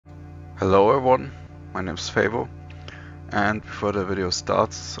Hello everyone, my name is Favo, and before the video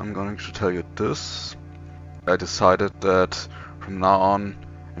starts I'm going to tell you this. I decided that from now on,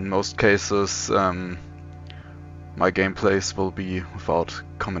 in most cases, my gameplays will be without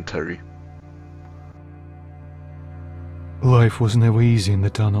commentary. Life was never easy in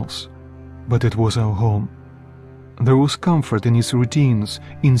the tunnels, but it was our home. There was comfort in its routines,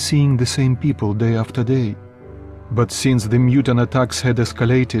 in seeing the same people day after day. But since the mutant attacks had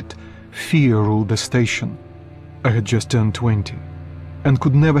escalated, fear ruled the station. I had just turned 20, and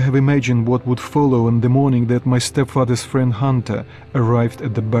could never have imagined what would follow on the morning that my stepfather's friend Hunter arrived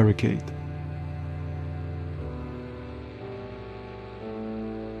at the barricade.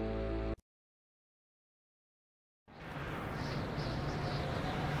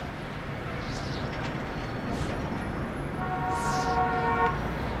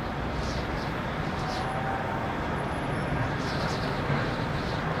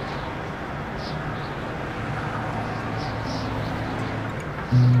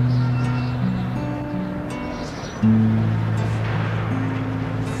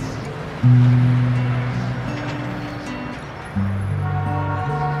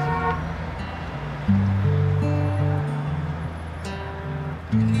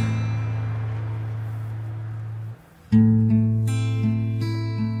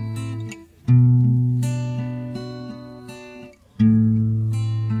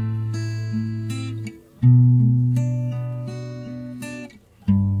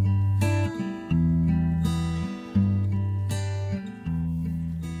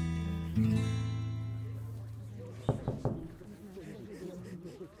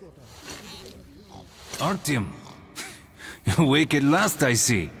 Artyom, awake at last, I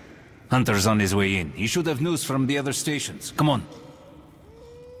see. Hunter's on his way in. He should have news from the other stations. Come on.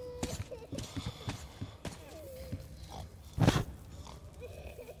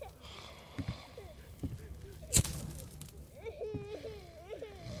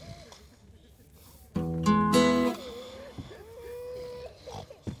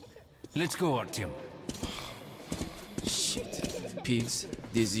 Let's go, Artyom. Shit. Pigs,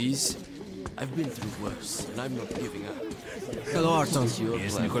 disease. I've been through worse, and I'm not giving up. Hello, Artyom.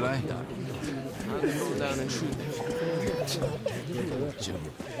 Yes, Nikolai? I'll go down and shoot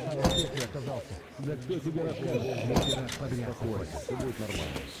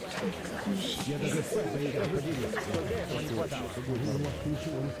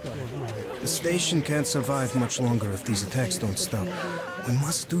The station can't survive much longer if these attacks don't stop. We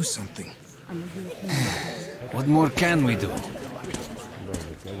must do something. What more can we do?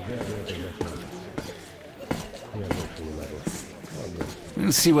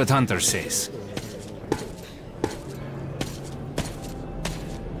 We'll see what Hunter says.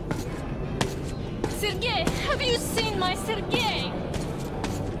 Sergei, have you seen my Sergei?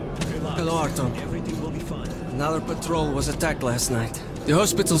 Hello, Artyom. Everything will be fine. Another patrol was attacked last night. The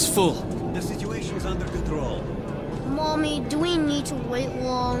hospital's full. The situation's under control. Mommy, do we need to wait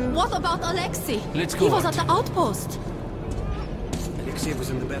long? What about Alexei? Let's go, He was at Artyom. the outpost. Alexei was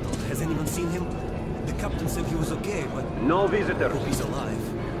in the battle. Has anyone seen him? The captain said he was okay, but... No visitor. Hope he's alive.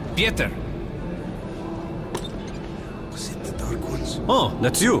 Pieter! Was it the Dark Ones? Oh,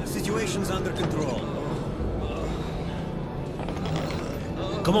 that's you. The situation's under control.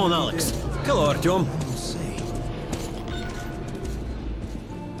 Come on, Alex. Hello, Artyom.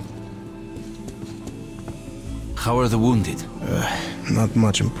 How are the wounded? Not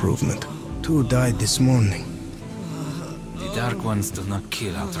much improvement. 2 died this morning. The Dark Ones do not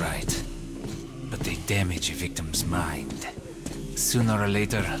kill outright, but they damage a victim's mind. Sooner or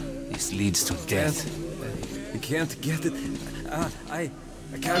later, this leads to death. I can't get it. I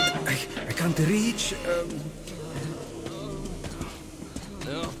can't reach.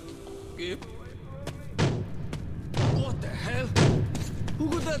 No. Keep. What the hell? Who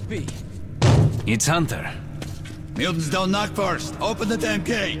could that be? It's Hunter. Mutants don't knock first. Open the damn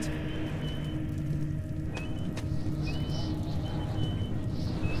gate.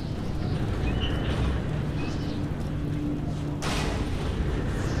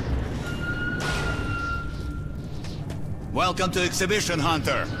 Welcome to Exhibition,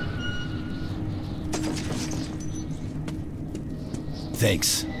 Hunter.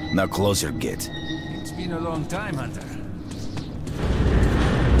 Thanks. Now close your gate. It's been a long time, Hunter.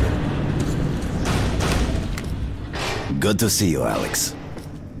 Good to see you, Alex.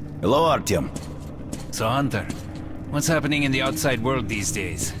 Hello, Artyom. So, Hunter, what's happening in the outside world these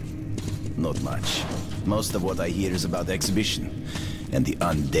days? Not much. Most of what I hear is about the exhibition and the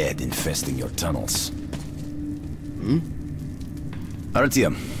undead infesting your tunnels.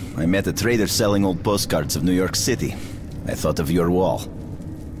 Artyom, I met a trader selling old postcards of New York City. I thought of your wall.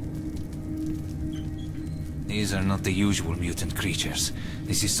 These are not the usual mutant creatures.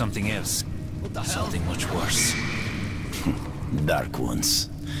 This is something else. What the hell? Something much worse. Dark ones.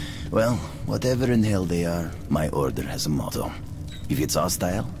 Well, whatever in hell they are, my order has a motto. If it's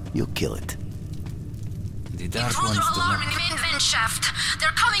hostile, you kill it. The Dark Intruder Ones do alarm not... in main vent shaft. They're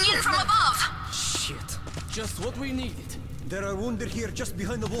coming in from above. Shit. Just what we needed. There are wounded here just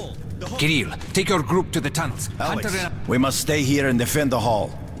behind the wall. Kirill, take your group to the tunnels. Alex, Hunter and... we must stay here and defend the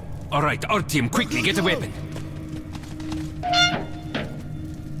hall. All right, our team, quickly, get a weapon.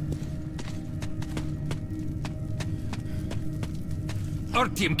 Our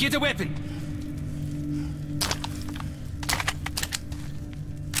team, get a weapon.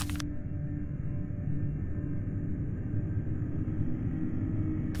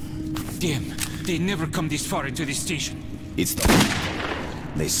 Damn, they never come this far into the station. It's the...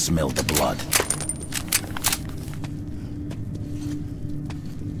 They smell the blood.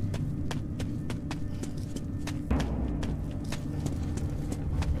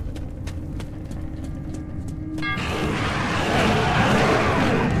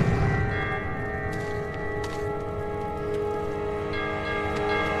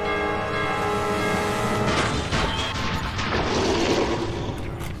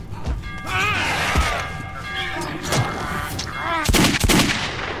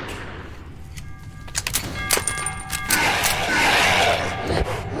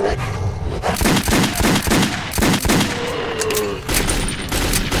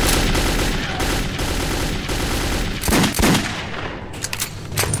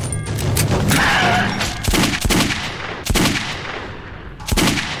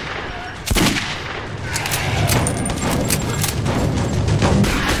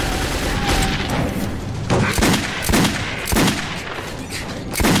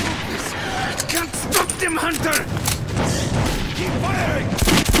 Hunter! Keep firing!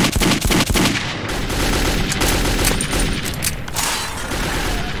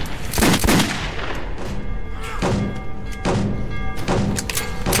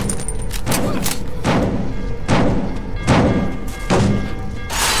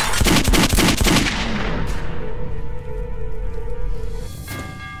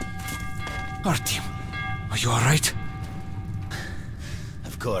 Artyom, are you all right?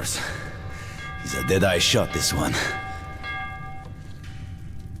 Of course. He's a dead-eye shot, this one.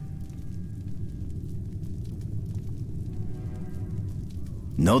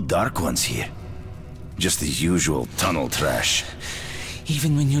 No Dark Ones here. Just the usual tunnel trash.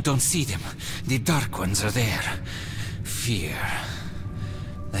 Even when you don't see them, the Dark Ones are there. Fear.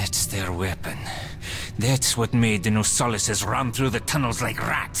 That's their weapon. That's what made the Nosalises run through the tunnels like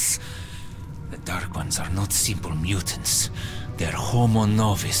rats. The Dark Ones are not simple mutants. They're Homo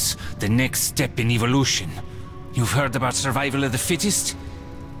Novus, the next step in evolution. You've heard about survival of the fittest?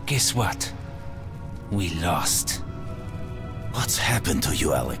 Guess what? We lost. What's happened to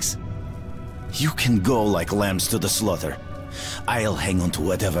you, Alex? You can go like lambs to the slaughter. I'll hang on to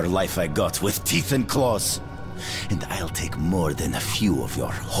whatever life I got with teeth and claws. And I'll take more than a few of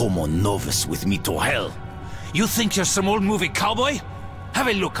your Homo Novus with me to hell. You think you're some old movie cowboy? Have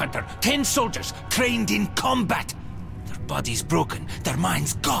a look, Hunter. 10 soldiers, trained in combat. Their bodies broken, their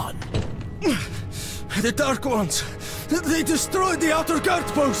minds gone. The Dark Ones! They destroyed the outer guard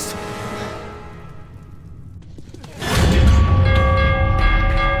post!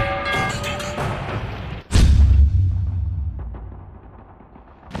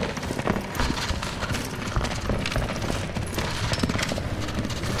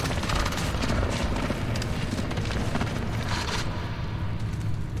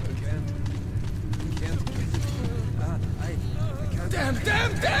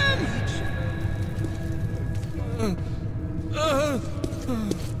 Damn!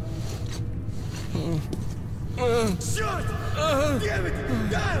 Shut! Damn it!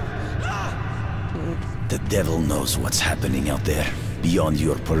 The devil knows what's happening out there, beyond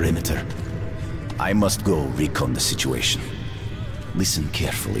your perimeter. I must go recon the situation. Listen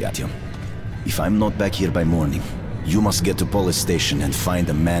carefully, Artyom. If I'm not back here by morning, you must get to police station and find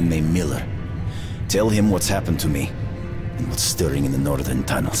a man named Miller. Tell him what's happened to me, and what's stirring in the northern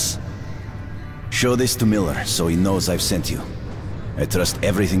tunnels. Show this to Miller, so he knows I've sent you. I trust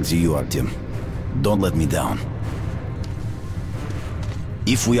everything to you, Artyom. Don't let me down.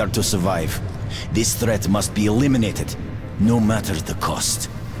 If we are to survive, this threat must be eliminated, no matter the cost.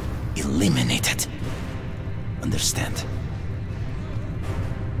 Eliminated. Understand?